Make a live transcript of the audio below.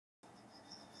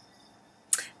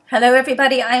Hello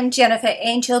everybody, I'm Jennifer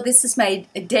Angel. This is my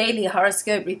daily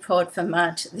horoscope report for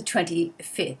March the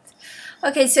 25th.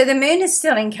 Okay, so the moon is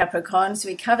still in Capricorn, so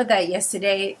we covered that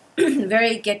yesterday.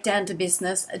 Very get down to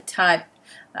business type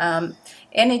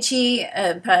energy,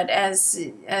 but as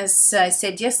I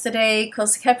said yesterday, of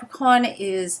course Capricorn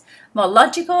is more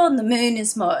logical and the moon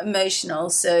is more emotional,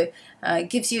 so it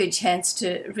gives you a chance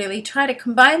to really try to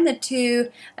combine the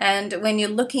two. And when you're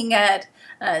looking at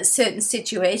certain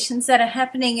situations that are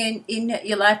happening in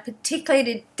your life,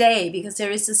 particularly today, because there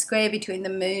is a square between the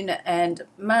moon and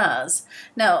Mars.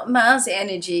 Now, Mars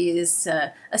energy is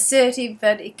assertive,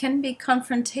 but it can be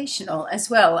confrontational as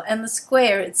well, and the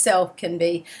square itself can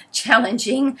be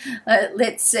challenging,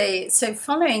 let's say. So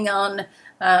following on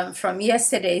from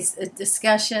yesterday's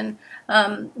discussion,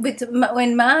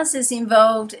 when Mars is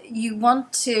involved, you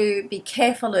want to be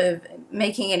careful of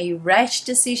making any rash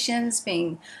decisions,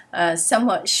 being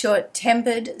somewhat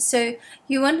short-tempered. So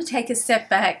you want to take a step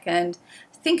back and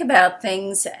think about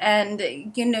things, and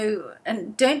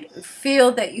and don't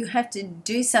feel that you have to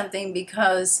do something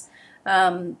because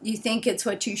you think it's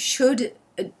what you should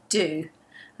do.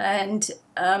 And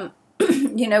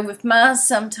with Mars,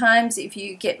 sometimes if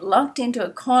you get locked into a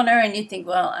corner and you think,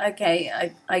 well,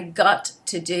 okay, I got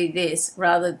to do this,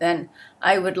 rather than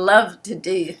I would love to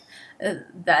do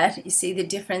that. You see the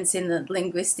difference in the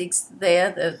linguistics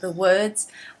there, the words.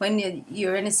 When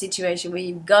you're in a situation where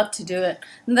you've got to do it,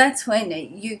 that's when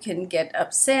you can get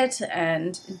upset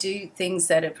and do things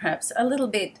that are perhaps a little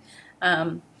bit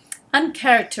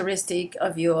uncharacteristic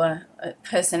of your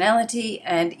personality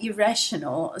and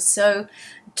irrational. So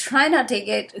try not to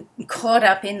get caught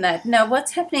up in that. Now,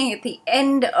 what's happening at the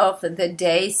end of the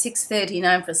day,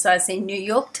 6:39 precisely, New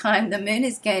York time, the moon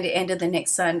is going to enter the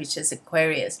next sign, which is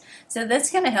Aquarius. So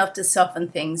that's going to help to soften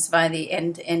things by the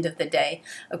end of the day.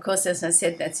 Of course, as I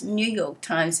said, that's New York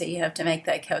time, so you have to make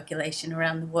that calculation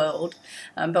around the world.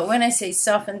 But when I say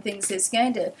soften things, it's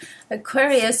going to,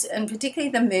 Aquarius, and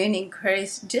particularly the moon in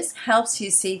Aquarius, just helps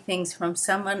you see things from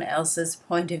someone else's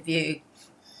point of view.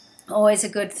 Always a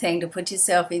good thing to put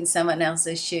yourself in someone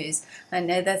else's shoes. I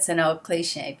know that's an old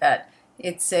cliche, but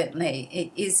it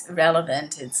is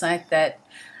relevant. It's like that.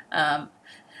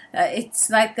 It's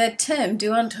like that term,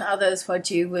 "Do unto others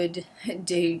what you would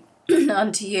do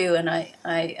unto you." And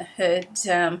I heard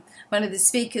one of the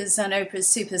speakers on Oprah's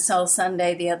Super Soul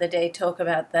Sunday the other day talk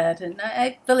about that, and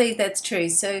I believe that's true.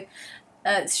 So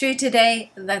through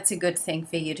today, that's a good thing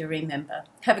for you to remember.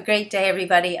 Have a great day,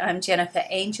 everybody. I'm Jennifer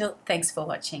Angel. Thanks for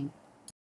watching.